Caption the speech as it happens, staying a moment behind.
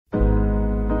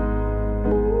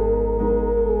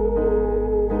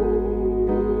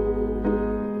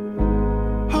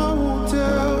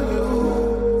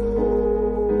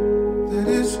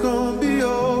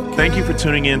Thank you for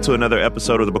tuning in to another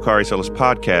episode of the Bakari Sellers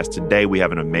Podcast. Today we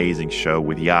have an amazing show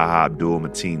with Yahya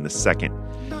Abdul-Mateen II.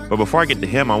 But before I get to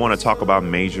him, I want to talk about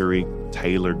Marjorie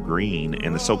Taylor Greene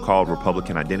and the so-called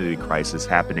Republican identity crisis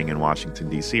happening in Washington,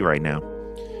 D.C. right now.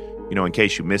 You know, in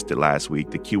case you missed it last week,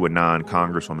 the QAnon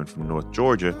congresswoman from North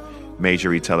Georgia,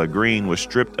 Marjorie Taylor Greene, was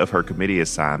stripped of her committee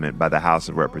assignment by the House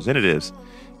of Representatives.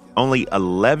 Only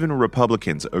 11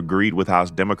 Republicans agreed with House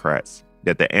Democrats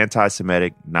that the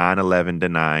anti-Semitic 9/11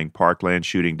 denying, Parkland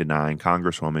shooting denying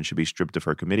Congresswoman should be stripped of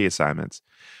her committee assignments.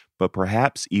 But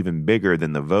perhaps even bigger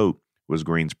than the vote was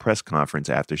Greene's press conference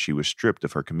after she was stripped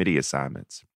of her committee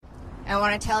assignments. I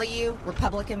want to tell you,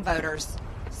 Republican voters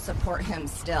support him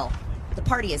still. The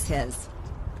party is his.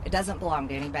 It doesn't belong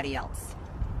to anybody else.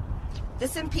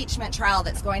 This impeachment trial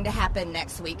that's going to happen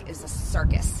next week is a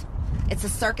circus. It's a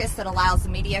circus that allows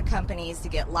media companies to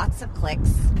get lots of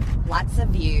clicks, lots of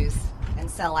views, and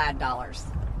sell ad dollars.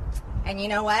 And you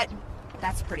know what?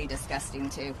 That's pretty disgusting,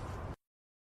 too.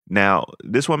 Now,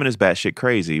 this woman is batshit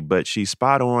crazy, but she's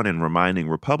spot on in reminding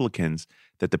Republicans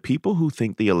that the people who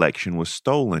think the election was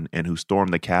stolen and who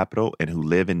stormed the Capitol and who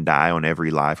live and die on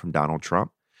every lie from Donald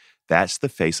Trump, that's the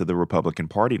face of the Republican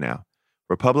Party now.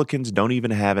 Republicans don't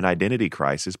even have an identity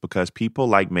crisis because people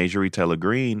like Marjorie Taylor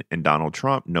Greene and Donald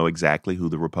Trump know exactly who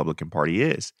the Republican Party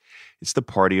is. It's the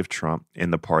party of Trump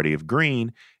and the party of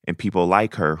Greene and people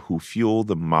like her who fuel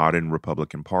the modern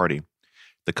Republican Party.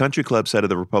 The country club side of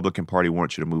the Republican Party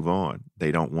wants you to move on.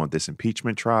 They don't want this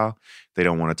impeachment trial. They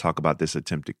don't want to talk about this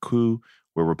attempted coup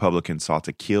where Republicans sought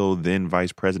to kill then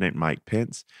Vice President Mike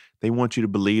Pence. They want you to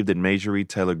believe that Marjorie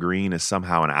Taylor Greene is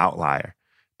somehow an outlier.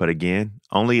 But again,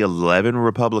 only 11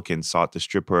 Republicans sought to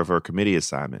strip her of her committee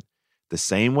assignment. The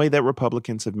same way that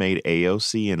Republicans have made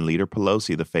AOC and Leader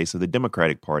Pelosi the face of the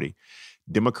Democratic Party,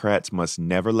 Democrats must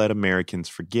never let Americans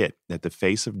forget that the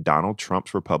face of Donald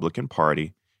Trump's Republican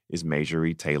Party is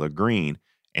Marjorie Taylor Greene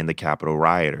and the Capitol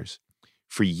rioters.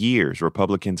 For years,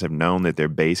 Republicans have known that their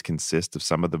base consists of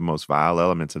some of the most vile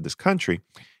elements of this country,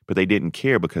 but they didn't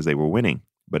care because they were winning.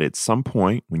 But at some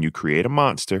point, when you create a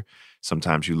monster,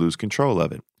 sometimes you lose control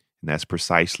of it. And that's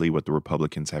precisely what the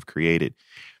Republicans have created.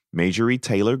 Marjorie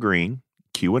Taylor Greene,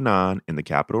 QAnon, and the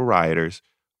Capitol rioters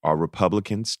are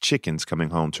Republicans' chickens coming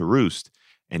home to roost,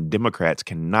 and Democrats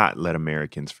cannot let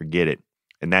Americans forget it.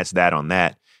 And that's that on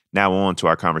that. Now on to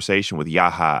our conversation with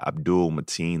Yahya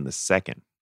Abdul-Mateen II.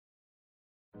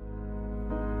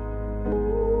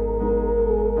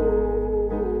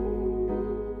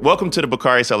 Welcome to the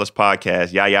Bakari Sellers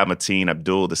Podcast, Yahya Mateen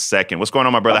Abdul II. What's going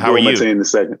on, my brother? How are you?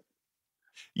 Abdul-Mateen II.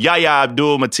 Yahya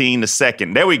Abdul-Mateen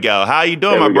II. There we go. How you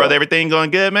doing, my brother? Everything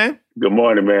going good, man? Good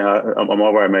morning, man. I'm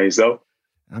all right, man. Yourself?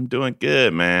 I'm doing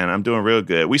good, man. I'm doing real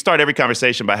good. We start every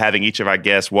conversation by having each of our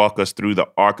guests walk us through the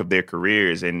arc of their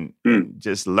careers and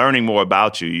just learning more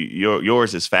about you.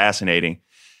 Yours is fascinating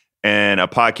and a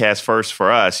podcast first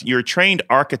for us. You're a trained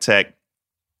architect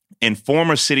and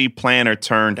former city planner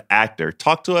turned actor.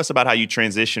 Talk to us about how you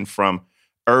transitioned from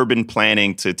urban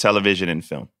planning to television and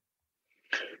film.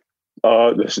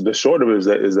 The short of it is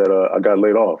that I got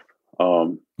laid off.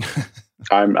 I'm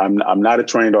not a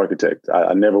trained architect.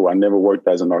 I never worked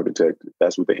as an architect.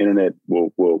 That's what the internet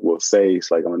will say.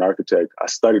 It's like I'm an architect. I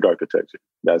studied architecture.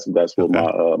 That's what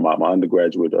my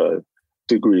undergraduate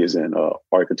degree is in,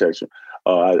 architecture.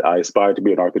 I aspired to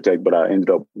be an architect, but I ended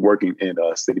up working in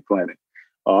city planning.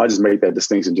 I just made that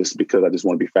distinction just because I just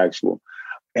want to be factual.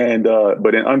 And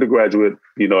but in undergraduate,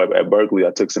 at Berkeley, I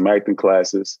took some acting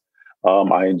classes.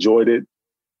 I enjoyed it,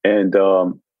 and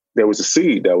there was a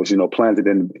seed that was, planted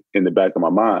in the back of my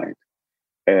mind,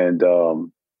 and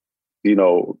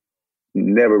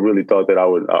never really thought that I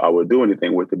would do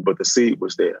anything with it, but the seed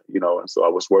was there, and so I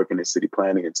was working in city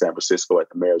planning in San Francisco at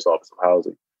the mayor's office of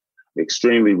housing.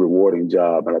 Extremely rewarding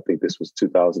job, and I think this was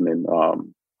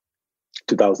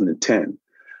 2010,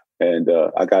 and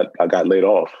I got laid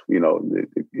off.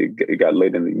 It got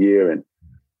late in the year, and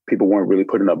people weren't really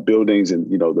putting up buildings, and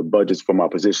the budgets for my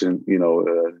position,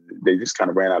 they just kind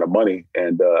of ran out of money,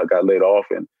 and I got laid off,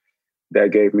 and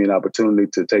that gave me an opportunity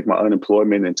to take my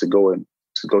unemployment and to go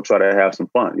try to have some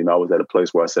fun. I was at a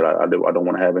place where I said I don't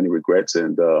want to have any regrets,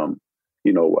 and I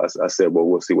said, well,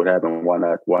 we'll see what happens. Why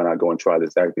not go and try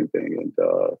this acting thing? And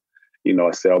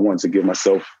I said I wanted to give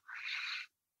myself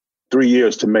 3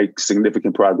 years to make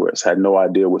significant progress. Had no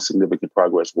idea what significant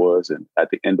progress was, and at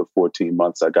the end of 14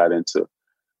 months, I got into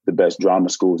the best drama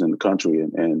schools in the country,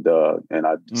 and I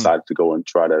decided to go and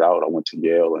try that out. I went to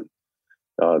Yale, and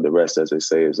the rest, as they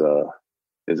say, is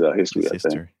history. I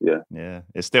think. Yeah.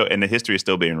 It's still, and the history is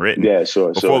still being written. Yeah,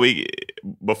 sure. Before we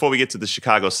get to the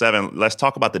Chicago 7, let's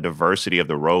talk about the diversity of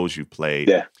the roles you played.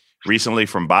 Yeah. recently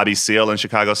from Bobby Seale in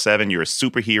Chicago 7. You're a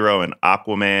superhero in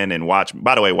Aquaman and Watchmen.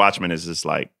 By the way, Watchmen is just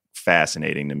like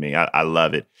fascinating to me. I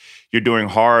love it. You're doing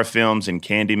horror films in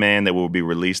Candyman that will be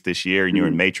released this year, and you're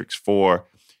in Matrix 4.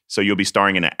 So you'll be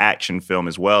starring in an action film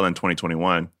as well in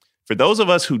 2021. For those of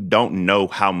us who don't know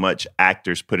how much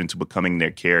actors put into becoming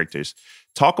their characters,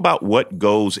 talk about what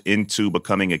goes into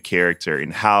becoming a character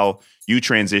and how you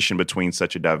transition between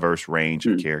such a diverse range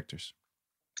of characters.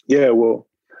 Yeah, well,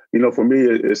 for me,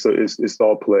 it's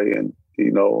all play. And,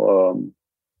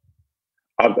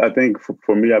 I think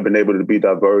for me, I've been able to be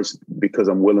diverse because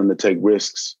I'm willing to take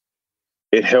risks.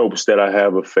 It helps that I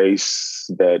have a face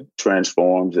that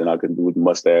transforms and I can do with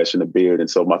mustache and a beard. And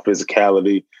so my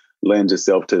physicality lends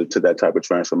itself to that type of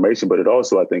transformation. But it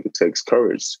also, I think it takes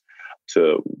courage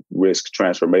to risk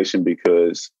transformation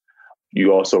because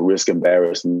you also risk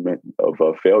embarrassment of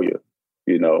failure.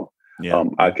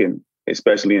 I can,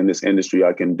 especially in this industry,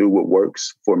 I can do what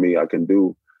works for me. I can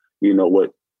do,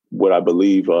 what I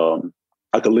believe.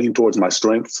 I can lean towards my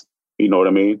strengths. You know what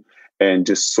I mean? And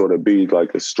just sort of be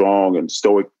like a strong and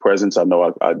stoic presence. I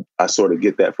know I sort of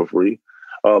get that for free.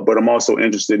 But I'm also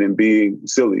interested in being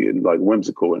silly and like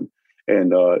whimsical and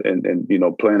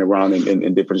playing around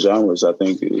in different genres. I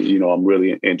think, I'm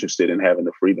really interested in having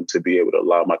the freedom to be able to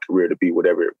allow my career to be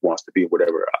whatever it wants to be,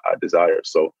 whatever I desire.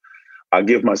 So I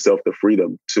give myself the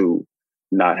freedom to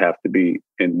not have to be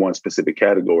in one specific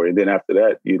category. And then after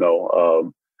that,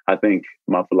 I think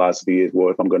my philosophy is, well,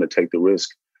 if I'm going to take the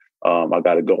risk, I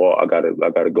got to go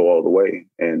all the way.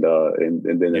 And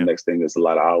then the next thing is a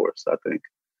lot of hours. I think,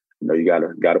 you got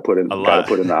to put in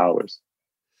the hours.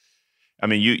 I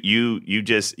mean,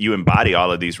 you embody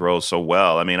all of these roles so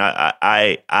well. I mean,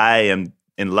 I am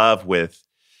in love with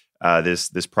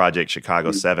this project,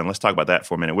 Chicago 7. Let's talk about that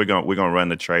for a minute. We're going to run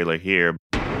the trailer here.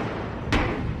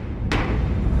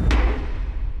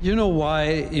 You know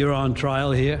why you're on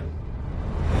trial here?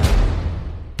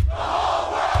 The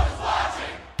whole world is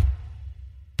watching.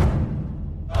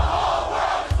 The whole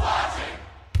world is watching.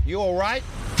 You all right?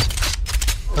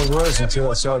 I was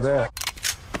until I saw that.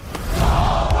 The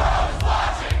whole world is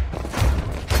watching.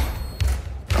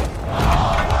 The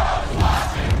whole world is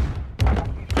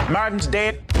watching. Martin's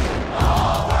dead. The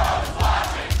whole world is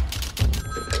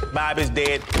watching. Bob is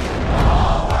dead. The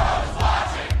whole world is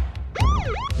watching.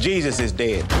 Jesus is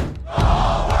dead. The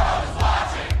whole world is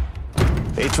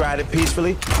watching. They tried it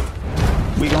peacefully.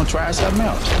 We gonna try something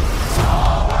else. The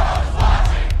whole world is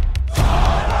watching.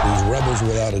 These rebels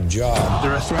without a job.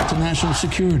 They're a threat to national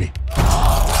security.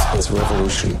 This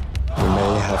revolution, we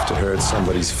may have to hurt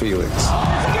somebody's feelings. Get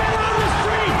on the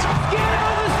street! Get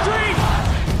on the street!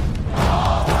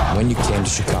 When you came to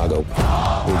Chicago,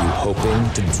 were you hoping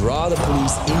to draw the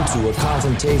police into a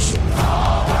confrontation?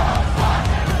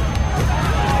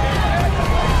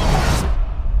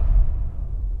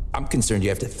 I'm concerned you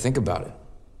have to think about it.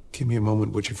 Give me a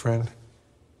moment, would you, friend?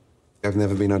 I've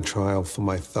never been on trial for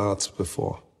my thoughts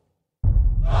before.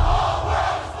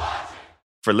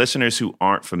 For listeners who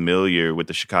aren't familiar with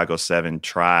the Chicago 7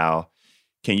 trial,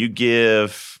 can you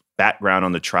give background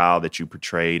on the trial that you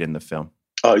portrayed in the film?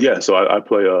 Yeah, so I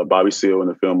play Bobby Seale in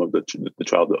the film of the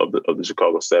trial of the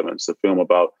Chicago 7. It's a film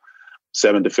about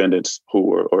 7 defendants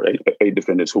or eight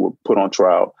defendants who were put on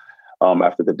trial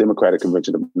after the Democratic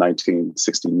Convention of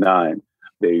 1969.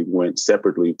 They went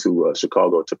separately to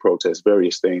Chicago to protest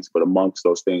various things, but amongst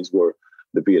those things were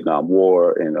the Vietnam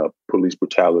War and police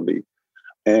brutality.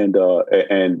 And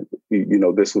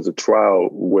this was a trial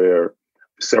where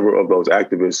several of those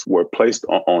activists were placed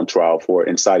on trial for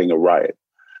inciting a riot.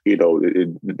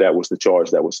 That was the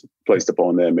charge that was placed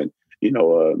upon them. And,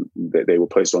 they were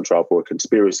placed on trial for a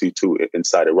conspiracy to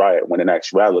incite a riot, when in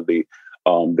actuality,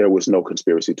 there was no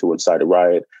conspiracy to incite a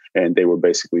riot. And they were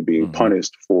basically being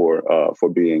punished for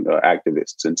being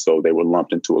activists. And so they were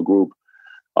lumped into a group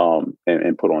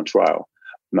and put on trial.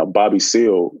 Now, Bobby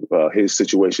Seale, his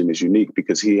situation is unique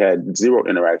because he had zero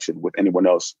interaction with anyone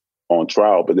else on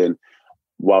trial. But then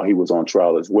while he was on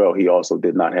trial as well, he also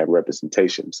did not have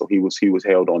representation. So he was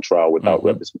held on trial without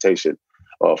representation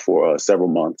for several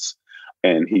months.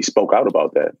 And he spoke out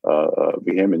about that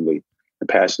vehemently and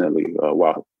passionately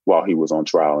while he was on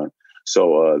trial. And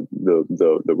so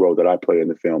the role that I play in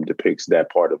the film depicts that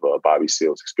part of Bobby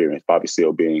Seale's experience, Bobby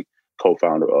Seale being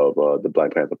co-founder of the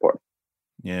Black Panther Party.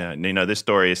 Yeah, this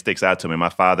story, it sticks out to me. My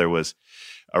father was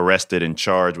arrested and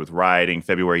charged with rioting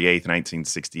February 8th,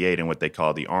 1968 in what they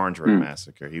call the Orange Road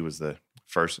Massacre. He was the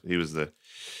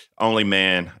only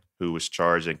man who was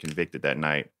charged and convicted that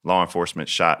night. Law enforcement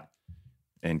shot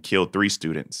and killed 3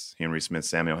 students, Henry Smith,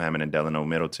 Samuel Hammond, and Delano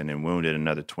Middleton, and wounded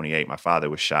another 28. My father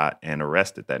was shot and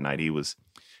arrested that night. He was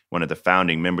one of the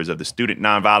founding members of the Student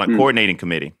Nonviolent Coordinating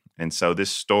Committee. And so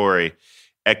this story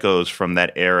echoes from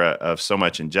that era of so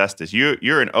much injustice.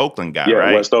 You're an Oakland guy, right?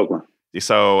 Yeah, West Oakland.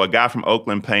 So a guy from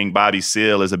Oakland playing Bobby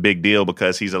Seale is a big deal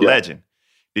because he's a legend.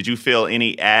 Did you feel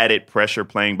any added pressure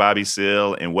playing Bobby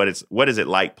Seale, and what is it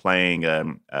like playing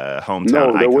hometown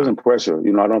No, there icon? wasn't pressure.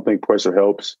 I don't think pressure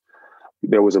helps.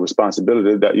 There was a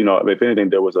responsibility that, if anything,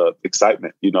 there was a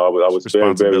excitement. I was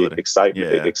very, very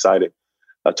excited.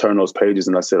 I turned those pages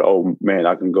and I said, oh man,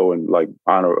 I can go and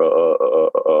honor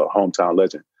a hometown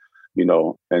legend,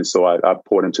 And so I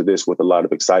poured into this with a lot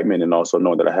of excitement, and also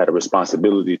knowing that I had a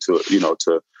responsibility to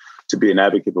be an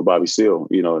advocate for Bobby Seale,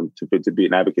 and to be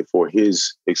an advocate for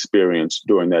his experience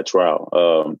during that trial.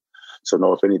 So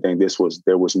no, if anything,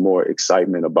 there was more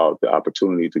excitement about the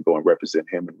opportunity to go and represent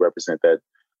him and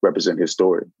represent his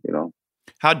story,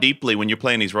 How deeply, when you're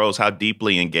playing these roles, how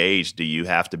deeply engaged do you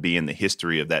have to be in the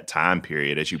history of that time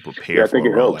period as you prepare? Yeah, I think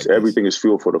it helps. Like everything is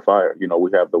fuel for the fire.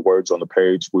 We have the words on the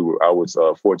page. I was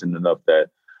fortunate enough that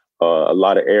a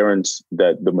lot of errands,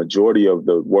 that the majority of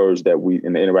the words that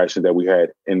in the interaction that we had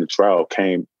in the trial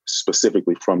came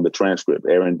specifically from the transcript.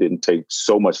 Aaron didn't take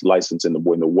so much license in the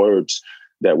words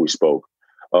that we spoke.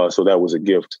 So that was a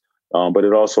gift. But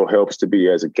it also helps to be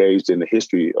as engaged in the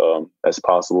history as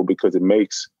possible, because it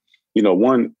makes,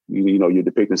 you're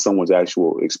depicting someone's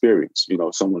actual experience,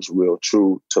 someone's real,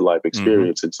 true to life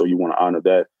experience. Mm-hmm. And so you want to honor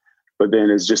that. But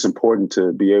then it's just important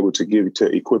to be able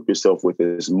to equip yourself with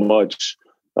as much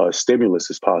stimulus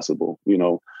as possible,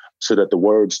 so that the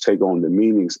words take on the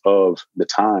meanings of the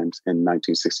times in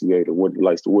 1968, and what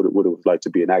it was like to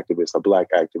be an activist, a Black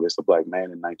activist, a Black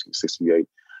man in 1968,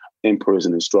 in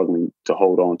prison and struggling to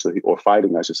hold on to, or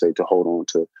fighting, I should say, to hold on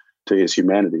to his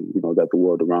humanity, that the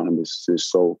world around him is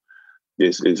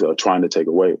trying to take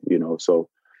away, So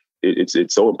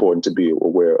it's so important to be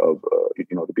aware of,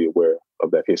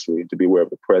 that history, to be aware of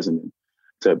the present, and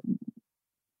to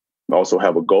also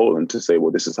have a goal and to say,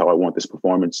 well, this is how I want this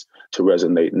performance to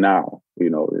resonate now,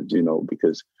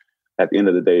 because at the end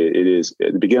of the day,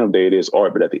 at the beginning of the day, it is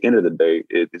art, but at the end of the day,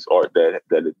 it is art that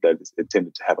is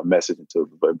intended to have a message and to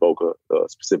evoke a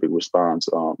specific response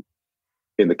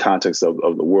in the context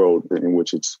of the world in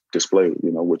which it's displayed,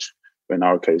 which in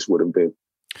our case would have been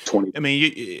 20. I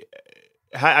mean,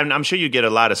 I'm sure you get a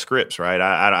lot of scripts, right?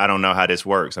 I don't know how this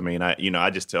works. I mean, I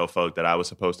just tell folk that I was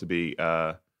supposed to be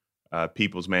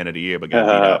People's Man of the Year, but got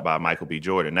beat out by Michael B.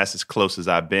 Jordan. That's as close as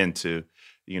I've been to,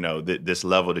 this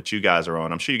level that you guys are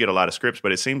on. I'm sure you get a lot of scripts,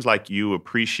 but it seems like you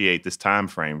appreciate this time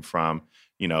frame from,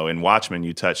 in Watchmen,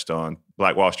 you touched on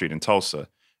Black Wall Street and Tulsa.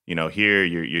 Here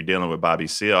you're dealing with Bobby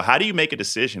Seale. How do you make a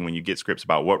decision when you get scripts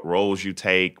about what roles you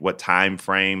take, what time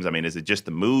frames? I mean, is it just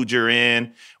the mood you're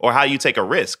in, or how you take a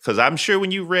risk? Because I'm sure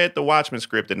when you read the Watchmen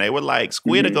script and they were like,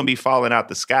 squid are going to be falling out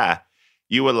the sky,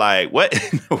 you were like, what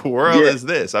in the world is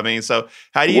this? I mean, so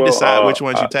how do you decide which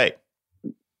ones you take?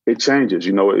 It changes.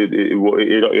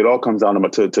 It all comes down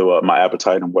to my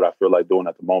appetite and what I feel like doing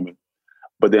at the moment.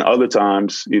 But then other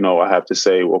times, I have to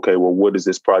say, okay, well, what does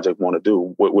this project want to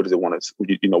do? What does it want to,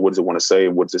 what does it want to say?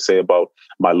 And what does it say about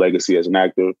my legacy as an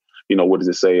actor? What does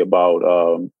it say about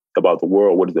the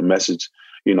world? What is the message?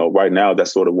 Right now,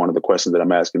 that's sort of one of the questions that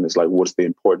I'm asking is like, what's the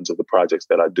importance of the projects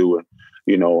that I do? And,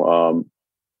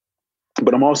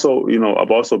 but I'm also,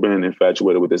 I've also been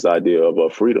infatuated with this idea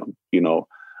of freedom.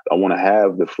 I want to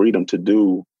have the freedom to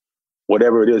do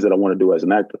whatever it is that I want to do as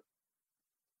an actor.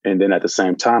 And then at the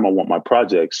same time, I want my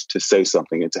projects to say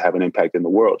something and to have an impact in the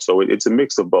world. So it's a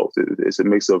mix of both. It's a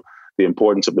mix of the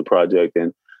importance of the project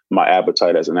and my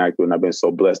appetite as an actor. And I've been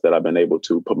so blessed that I've been able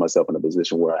to put myself in a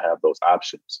position where I have those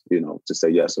options, to say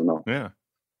yes or no. Yeah.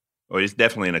 Well, it's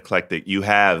definitely an eclectic. You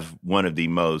have one of the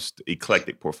most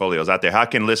eclectic portfolios out there. How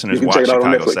can listeners watch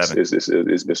Chicago 7?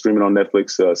 It's been streaming on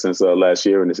Netflix since last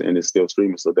year, and it's still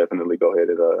streaming. So definitely go ahead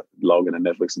and log into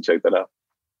Netflix and check that out.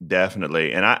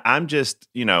 Definitely. And I'm just,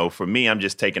 for me, I'm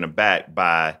just taken aback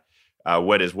by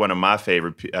what is one of my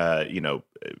favorite, we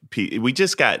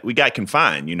got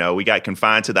confined, we got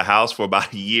confined to the house for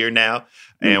about a year now.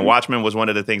 And mm-hmm. Watchmen was one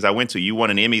of the things I went to. You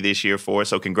won an Emmy this year for it.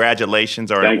 So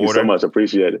congratulations are in order. Thank you so much.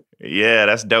 Appreciate it. Yeah,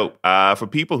 that's dope. For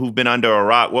people who've been under a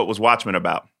rock, what was Watchmen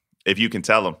about? If you can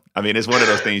tell them. I mean, it's one of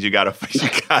those things you gotta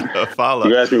follow.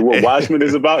 You asked me what Watchmen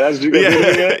is about? That's what you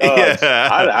got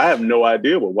I have no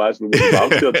idea what Watchmen was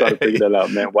about. I'm still trying to figure that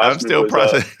out, man. Watchmen I'm still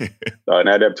processing. An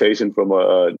adaptation from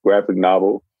a graphic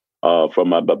novel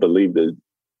from, I believe, the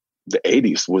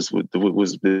 80s. Was the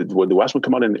Watchmen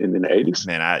come out in the 80s?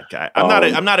 Man,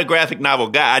 I'm not a graphic novel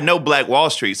guy. I know Black Wall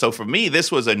Street. So for me,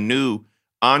 this was a new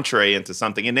entree into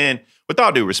something. And then, with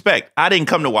all due respect, I didn't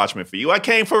come to Watchmen for you. I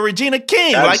came for Regina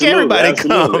King, like everybody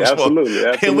comes. Absolutely.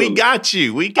 And we got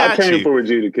you. I came for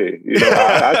Regina King.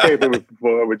 I came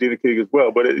for Regina King as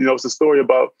well. But it's a story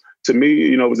about, to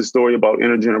me, it was a story about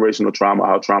intergenerational trauma,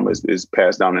 how trauma is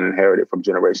passed down and inherited from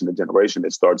generation to generation.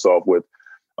 It starts off with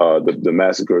the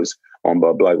massacres on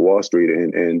Black Wall Street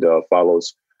and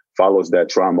follows that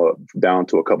trauma down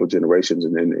to a couple of generations,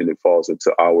 and then it falls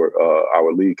into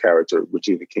our lead character,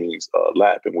 Regina King's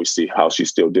lap, and we see how she's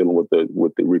still dealing with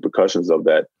the repercussions of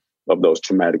those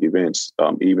traumatic events,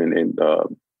 even in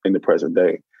the present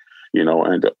day,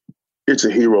 and it's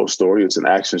a hero story, it's an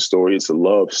action story, it's a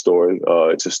love story,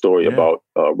 it's a story about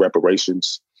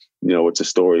reparations, it's a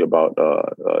story about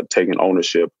taking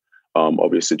ownership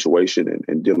of your situation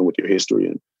and dealing with your history.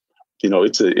 And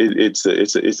it's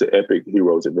an epic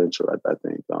hero's adventure. I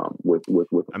think with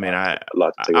I mean, a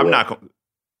lot to take I'm away.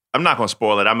 I'm not going to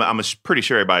spoil it. I'm pretty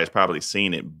sure everybody's probably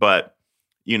seen it. But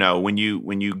when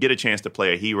you get a chance to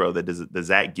play a hero, does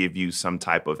that give you some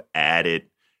type of added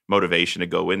motivation to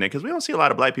go in there? Because we don't see a lot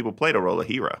of Black people play the role of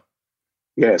hero.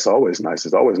 Yeah, it's always nice.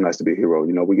 It's always nice to be a hero.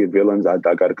 We get villains. I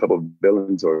got a couple of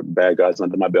villains or bad guys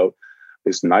under my belt.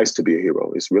 It's nice to be a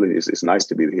hero. It's nice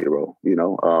to be the hero,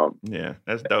 Yeah,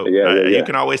 that's dope. Yeah. You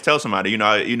can always tell somebody,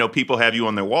 people have you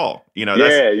on their wall. Yeah.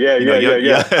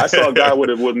 I saw a guy with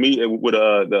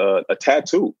a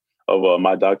tattoo of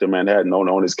my Dr. Manhattan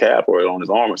on his calf or on his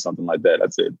arm or something like that. I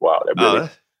said, wow, that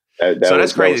really.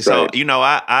 That's crazy. So,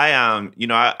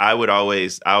 I would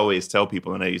always tell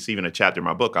people, and it's even a chapter in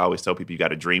my book, I always tell people you got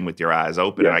to dream with your eyes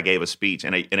open. And I gave a speech,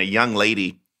 and a young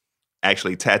lady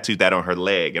actually tattooed that on her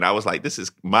leg. And I was like, this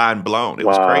is mind blown. It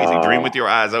was crazy. Dream with your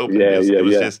eyes open. It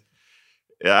was just,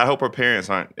 I hope her parents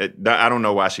aren't, I don't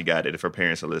know why she got it if her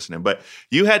parents are listening, but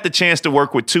you had the chance to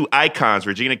work with two icons,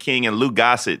 Regina King and Lou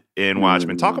Gossett in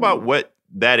Watchmen. Talk about what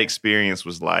that experience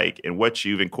was like and what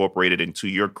you've incorporated into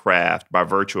your craft by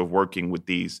virtue of working with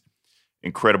these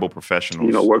incredible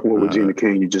professionals. Working with Regina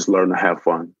King, you just learn to have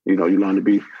fun. You learn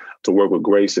to work with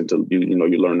grace and to,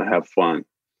 you learn to have fun.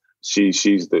 She's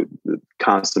the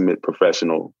consummate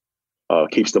professional,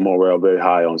 keeps the morale very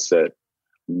high on set.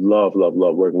 Love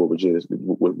working with Regina.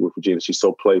 With Regina, she's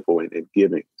so playful and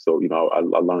giving. So I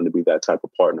learned to be that type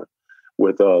of partner.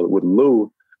 With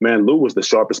Lou, man, Lou was the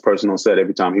sharpest person on set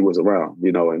every time he was around.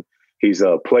 And he's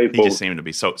playful. He just seemed to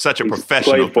be such a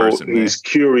professional person. Man. He's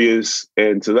curious,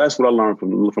 and so that's what I learned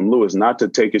from Lou, is not to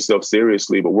take yourself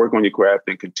seriously, but work on your craft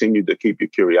and continue to keep your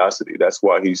curiosity. That's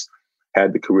why he's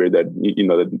had the career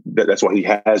that's why he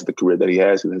has the career that he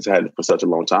has and has had it for such a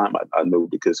long time. I know,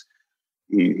 because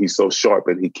he's so sharp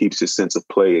and he keeps his sense of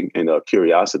play and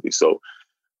curiosity. So,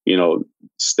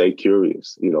 stay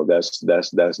curious. That's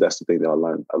the thing that I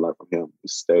learned from him,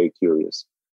 is stay curious.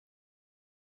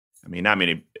 I mean, not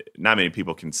many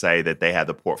people can say that they have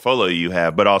the portfolio you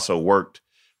have, but also worked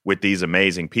with these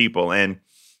amazing people. And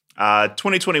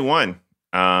 2021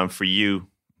 for you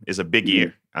is a big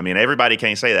year. I mean, everybody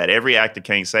can't say that. Every actor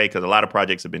can't say, because a lot of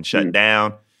projects have been shut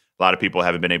down. A lot of people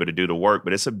haven't been able to do the work,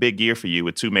 but it's a big year for you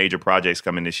with two major projects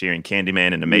coming this year in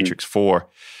Candyman and The Matrix 4.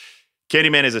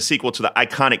 Candyman is a sequel to the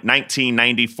iconic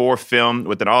 1994 film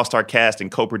with an all-star cast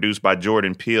and co-produced by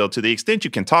Jordan Peele. To the extent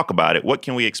you can talk about it, what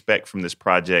can we expect from this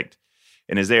project?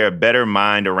 And is there a better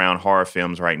mind around horror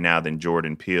films right now than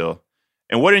Jordan Peele?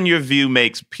 And what, in your view,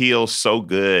 makes Peele so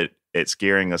good at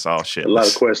scaring us all shitless? A lot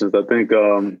of questions. I think...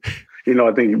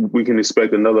 I think we can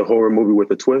expect another horror movie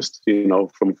with a twist,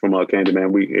 from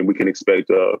Candyman. We can expect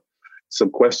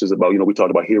some questions about, we talked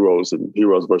about heroes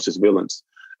versus villains.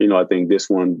 I think this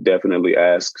one definitely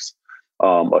asks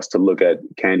us to look at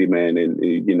Candyman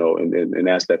and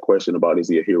ask that question about, is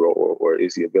he a hero or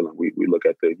is he a villain? We look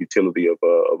at the utility of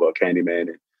Candyman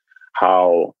and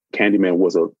how Candyman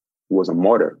was a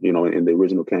martyr, in the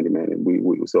original Candyman.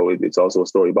 And so it's also a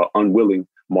story about unwilling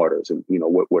martyrs and,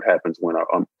 what happens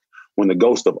when the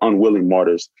ghost of unwilling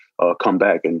martyrs come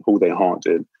back and who they haunt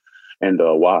and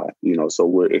why, so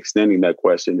we're extending that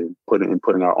question and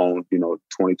putting our own,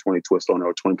 2020 twist on it,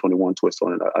 or 2021 twist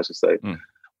on it, I should say.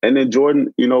 And then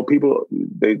Jordan, people,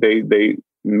 they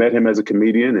met him as a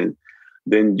comedian, and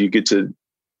then you get to,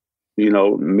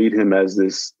 meet him as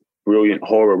this brilliant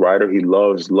horror writer. He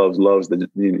loves the,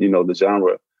 the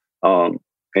genre.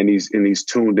 And he's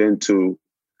tuned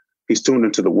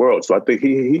into the world. So I think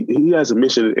he has a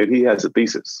mission and he has a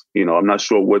thesis. I'm not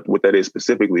sure what that is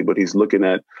specifically, but he's looking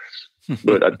at,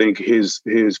 but I think his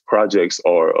projects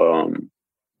are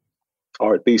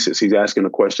a thesis. He's asking a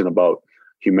question about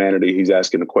humanity. He's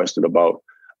asking a question about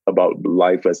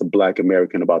life as a Black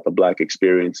American, about the Black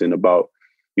experience, and about,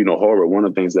 horror. One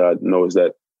of the things that I know is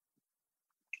that,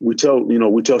 we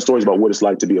tell stories about what it's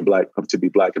like to be black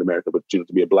in America, but to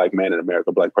be a black man in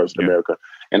America, a black person in America.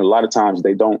 And a lot of times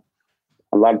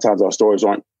our stories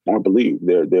aren't believed.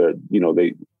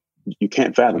 You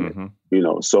can't fathom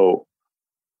it, so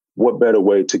what better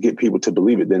way to get people to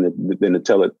believe it than to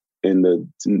tell it in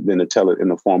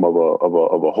the form of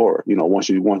a horror. Once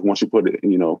you put it,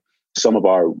 some of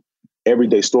our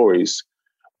everyday stories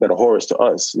that are horrors to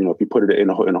us, if you put it in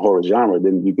a horror genre,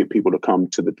 then you get people to come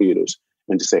to the theaters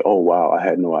and to say, oh, wow, I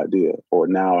had no idea. Or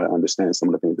now I understand some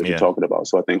of the things that you're talking about.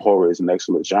 So I think horror is an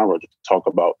excellent genre to talk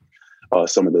about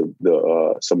some of the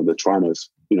traumas,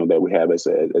 that we have as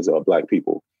Black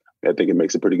people. I think it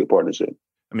makes a pretty good partnership.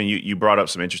 I mean, you brought up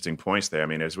some interesting points there. I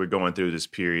mean, as we're going through this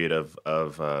period of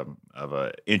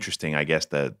interesting, I guess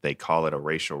that they call it a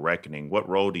racial reckoning, what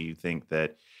role do you think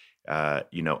that,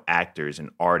 actors and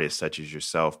artists such as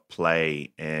yourself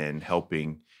play in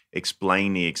helping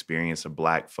explain the experience of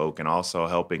Black folk and also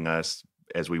helping us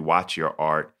as we watch your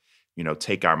art,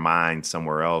 take our mind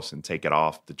somewhere else and take it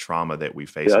off the trauma that we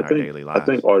face in our daily lives? I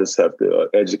think artists have to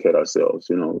educate ourselves,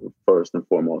 first and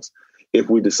foremost, if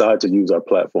we decide to use our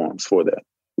platforms for that.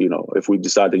 If we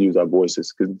decide to use our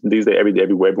voices, because these days,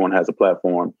 everywhere, everyone has a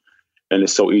platform and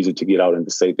it's so easy to get out and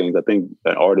to say things. I think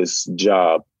an artist's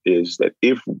job is that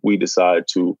if we decide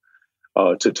to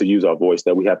use our voice,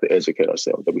 that we have to educate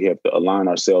ourselves, that we have to align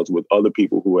ourselves with other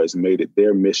people who has made it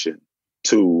their mission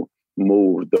to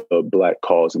move the Black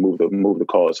cause and move the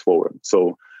cause forward.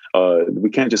 So we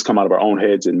can't just come out of our own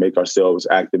heads and make ourselves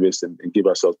activists and give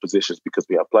ourselves positions because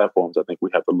we have platforms. I think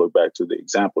we have to look back to the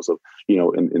examples of,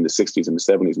 in the 60s and the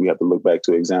 70s, we have to look back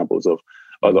to examples of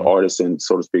other artists and,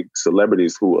 so to speak,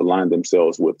 celebrities who aligned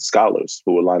themselves with scholars,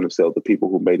 who aligned themselves with people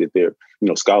who made it their,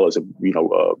 scholars,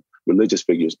 religious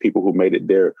figures, people who made it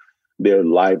their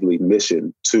lively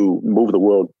mission to move the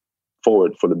world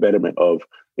forward for the betterment of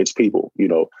its people,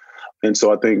 And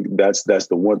so I think that's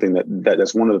the one thing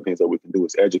that's one of the things that we can do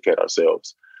is educate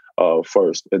ourselves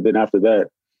first. And then after that,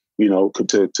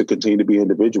 to continue to be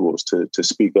individuals, to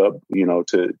speak up,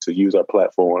 to use our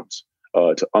platforms,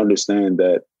 to understand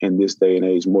that in this day and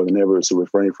age, more than ever, is to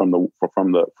refrain from the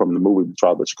movie, The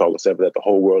Trial of Chicago 7, that the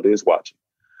whole world is watching,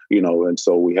 and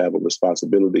so we have a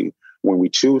responsibility when we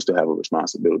choose to have a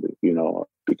responsibility,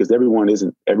 because everyone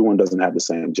doesn't have the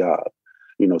same job.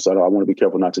 So I want to be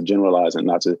careful not to generalize and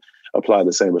not to apply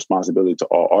the same responsibility to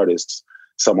all artists.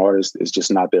 Some artists, it's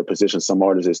just not their position. Some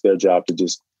artists, it's their job to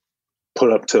just put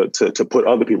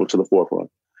other people to the forefront.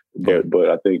 But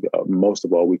I think most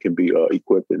of all, we can be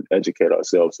equipped and educate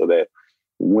ourselves so that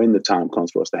when the time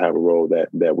comes for us to have a role,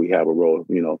 that we have a role,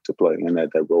 to play, and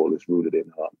that role is rooted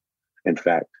in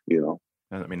fact,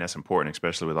 I mean, that's important,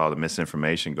 especially with all the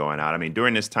misinformation going out. I mean,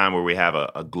 during this time where we have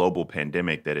a global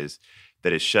pandemic that has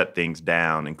shut things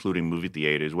down, including movie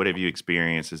theaters, what have you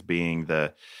experienced as being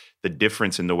the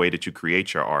difference in the way that you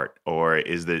create your art? Or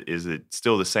is it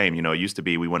still the same? It used to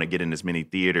be we want to get in as many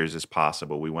theaters as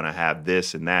possible. We want to have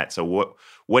this and that. So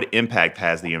what impact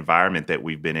has the environment that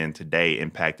we've been in today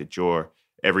impacted your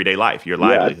everyday life, your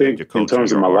livelihood, I think your culture? In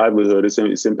terms of my livelihood,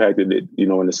 it's impacted it,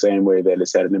 in the same way that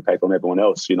it's had an impact on everyone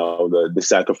else. The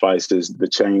sacrifices, the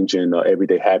change in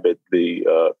everyday habit, the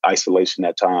isolation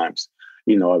at times.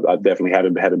 I definitely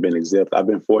haven't been exempt. I've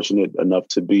been fortunate enough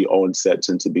to be on sets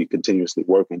and to be continuously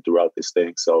working throughout this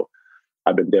thing. So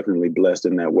I've been definitely blessed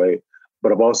in that way.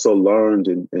 But I've also learned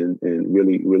and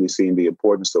really, really seen the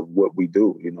importance of what we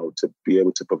do, to be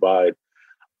able to provide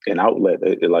an outlet,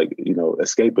 like,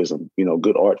 escapism,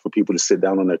 good art for people to sit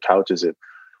down on their couches and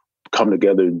come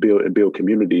together and build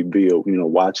community,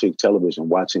 watching television,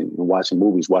 watching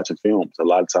movies, watching films. A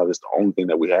lot of times it's the only thing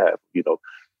that we have, You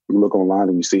look online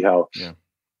and you see how,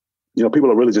 people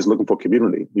are really just looking for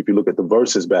community. If you look at the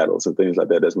versus battles and things like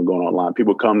that that's been going on online,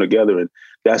 people come together, and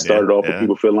that started off with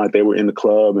people feeling like they were in the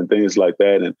club and things like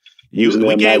that. And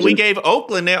we gave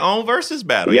Oakland their own versus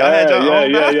battle. Yeah.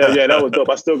 That was dope.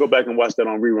 I still go back and watch that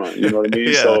on rerun. You know what I mean?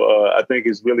 Yeah. So I think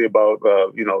it's really about,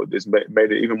 it's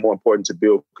made it even more important to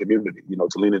build community,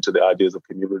 to lean into the ideas of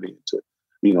community and to,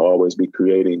 always be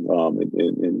creating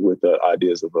and with the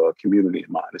ideas of community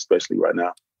in mind, especially right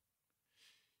now.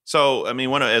 So, I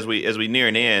mean, as we near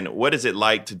an end, what is it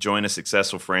like to join a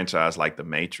successful franchise like The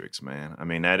Matrix, man? I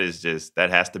mean, that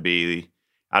has to be,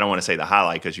 I don't want to say the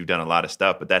highlight because you've done a lot of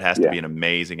stuff, but that has to be an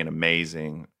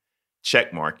amazing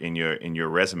check mark in your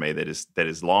resume that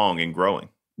is long and growing.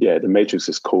 Yeah, The Matrix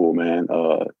is cool, man.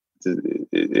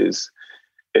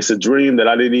 It's a dream that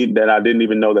I didn't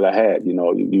even know that I had.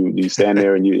 You stand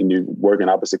there and you're working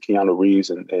opposite Keanu Reeves,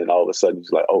 and all of a sudden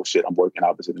you're like, oh shit, I'm working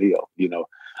opposite Neo.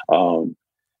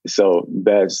 So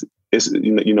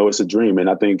it's a dream, and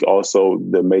I think also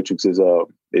The Matrix is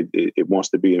it wants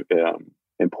to be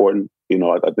important. You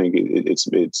know, I think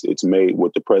it's made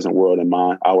with the present world in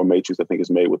mind. Our Matrix, I think, is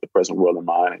made with the present world in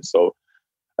mind. And so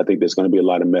I think there's going to be a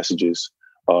lot of messages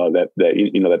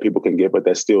that people can get, but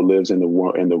that still lives in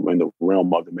the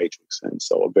realm of the Matrix. And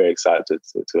so I'm very excited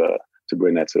to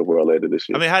bring that to the world later this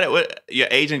year. I mean, your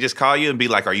agent just call you and be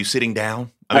like, "Are you sitting down?"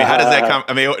 I mean, how does that come?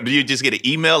 I mean, do you just get an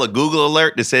email, a Google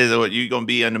alert that says, "Oh, you're going to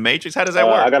be in the Matrix"? How does that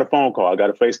work? I got a phone call. I got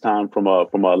a FaceTime from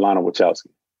Lana Wachowski,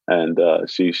 and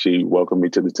she welcomed me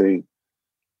to the team.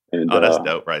 And that's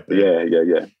dope, right there.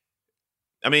 Yeah.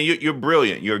 I mean, you're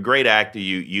brilliant. You're a great actor.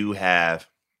 You have.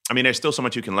 I mean, there's still so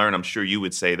much you can learn. I'm sure you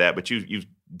would say that, but you've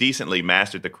decently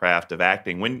mastered the craft of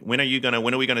acting. When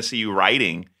are we gonna see you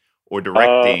writing or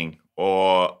directing?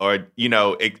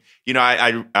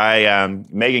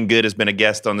 Megan Good has been a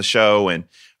guest on the show, and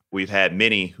we've had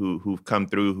many who've come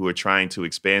through who are trying to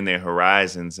expand their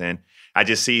horizons. And I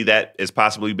just see that as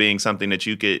possibly being something that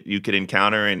you could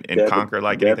encounter and conquer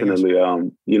like anything else.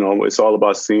 Definitely. It's all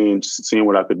about seeing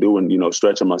what I could do and,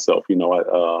 stretching myself.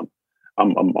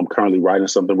 I'm currently writing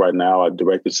something right now. I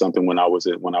directed something when I was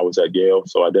at Yale.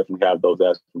 So I definitely have those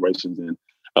aspirations, and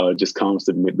it just comes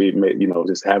to be,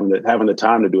 just having the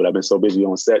time to do it. I've been so busy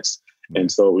on sets. And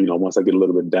so, once I get a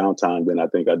little bit of downtime, then I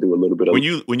think I do a little bit of...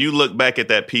 When you look back at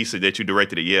that piece that you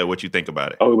directed at Yale, what you think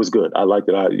about it? Oh, it was good. I liked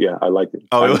it. I liked it.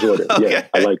 Oh, I enjoyed it. Okay. Yeah,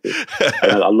 I liked it.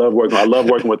 And I love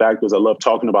working with actors. I love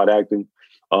talking about acting.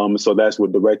 So that's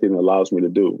what directing allows me to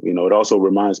do. It also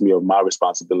reminds me of my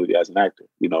responsibility as an actor,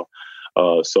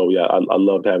 So yeah, I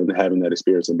loved having that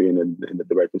experience and being in the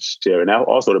director's chair. And now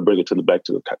also to bring it back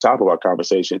to the top of our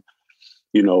conversation,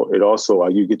 it also,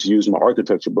 you get to use my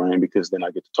architecture brain, because then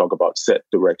I get to talk about set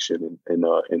direction and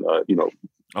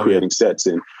creating sets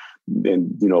and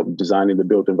designing the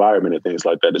built environment and things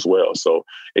like that as well. So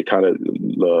it kind of,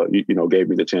 gave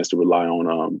me the chance to rely on,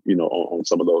 on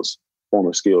some of those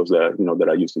former skills that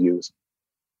I used to use.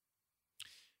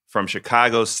 From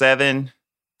Chicago 7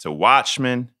 to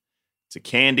Watchmen to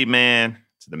Candyman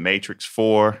to The Matrix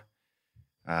 4,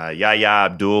 Yahya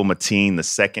Abdul-Mateen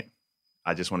II.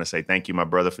 I just want to say thank you, my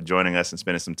brother, for joining us and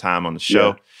spending some time on the show.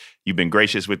 Yeah. You've been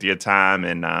gracious with your time,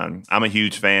 and I'm a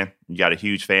huge fan. You got a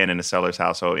huge fan in the Sellers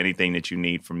household. Anything that you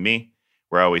need from me,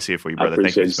 we're always here for you, brother.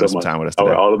 Thank you for spending some time with us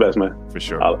today. All the best, man. For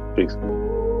sure. Peace.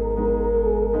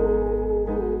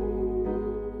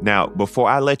 Now, before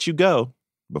I let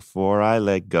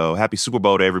go, happy Super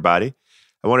Bowl to everybody.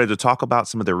 I wanted to talk about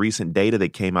some of the recent data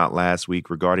that came out last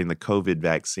week regarding the COVID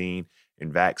vaccine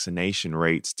and vaccination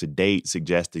rates to date,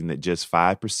 suggesting that just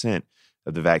 5%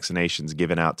 of the vaccinations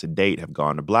given out to date have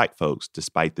gone to Black folks,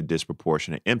 despite the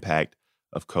disproportionate impact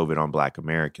of COVID on Black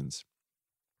Americans.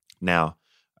 Now,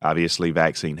 obviously,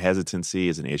 vaccine hesitancy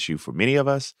is an issue for many of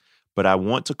us, but I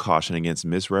want to caution against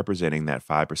misrepresenting that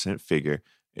 5% figure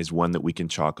as one that we can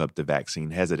chalk up to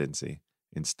vaccine hesitancy.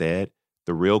 Instead,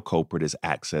 the real culprit is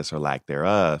access or lack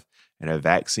thereof, and a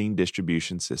vaccine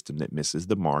distribution system that misses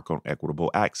the mark on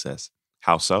equitable access.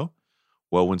 How so?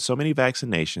 Well, when so many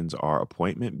vaccinations are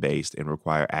appointment-based and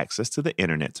require access to the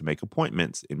internet to make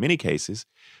appointments, in many cases,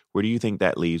 where do you think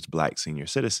that leaves Black senior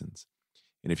citizens?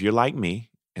 And if you're like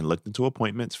me and looked into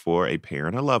appointments for a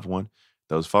parent or loved one,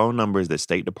 those phone numbers that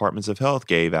state departments of health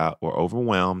gave out were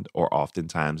overwhelmed or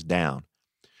oftentimes down.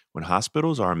 When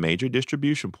hospitals are a major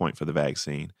distribution point for the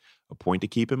vaccine, a point to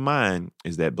keep in mind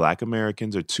is that Black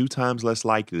Americans are 2 times less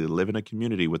likely to live in a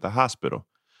community with a hospital.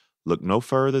 Look no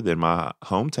further than my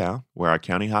hometown, where our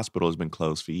county hospital has been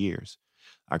closed for years.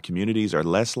 Our communities are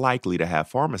less likely to have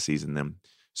pharmacies in them.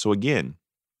 So again,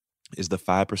 is the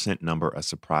 5% number a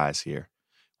surprise here?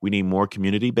 We need more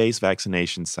community-based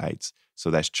vaccination sites. So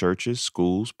that's churches,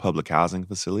 schools, public housing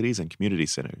facilities, and community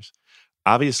centers.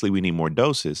 Obviously, we need more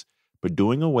doses, but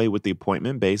doing away with the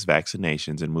appointment-based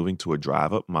vaccinations and moving to a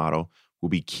drive-up model will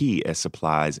be key as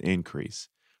supplies increase.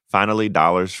 Finally,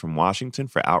 dollars from Washington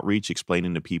for outreach,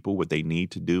 explaining to people what they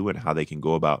need to do and how they can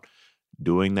go about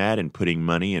doing that, and putting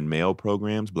money in mail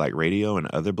programs, Black radio, and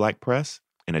other Black press,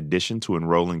 in addition to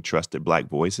enrolling trusted Black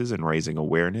voices and raising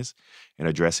awareness and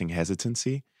addressing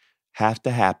hesitancy, have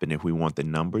to happen if we want the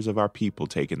numbers of our people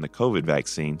taking the COVID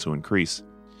vaccine to increase.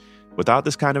 Without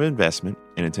this kind of investment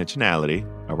and intentionality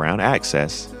around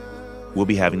access, we'll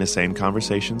be having the same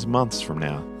conversations months from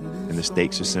now, and the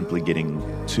stakes are simply getting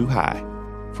too high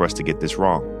for us to get this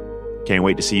wrong. Can't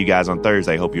wait to see you guys on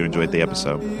Thursday. Hope you enjoyed the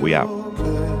episode. We out.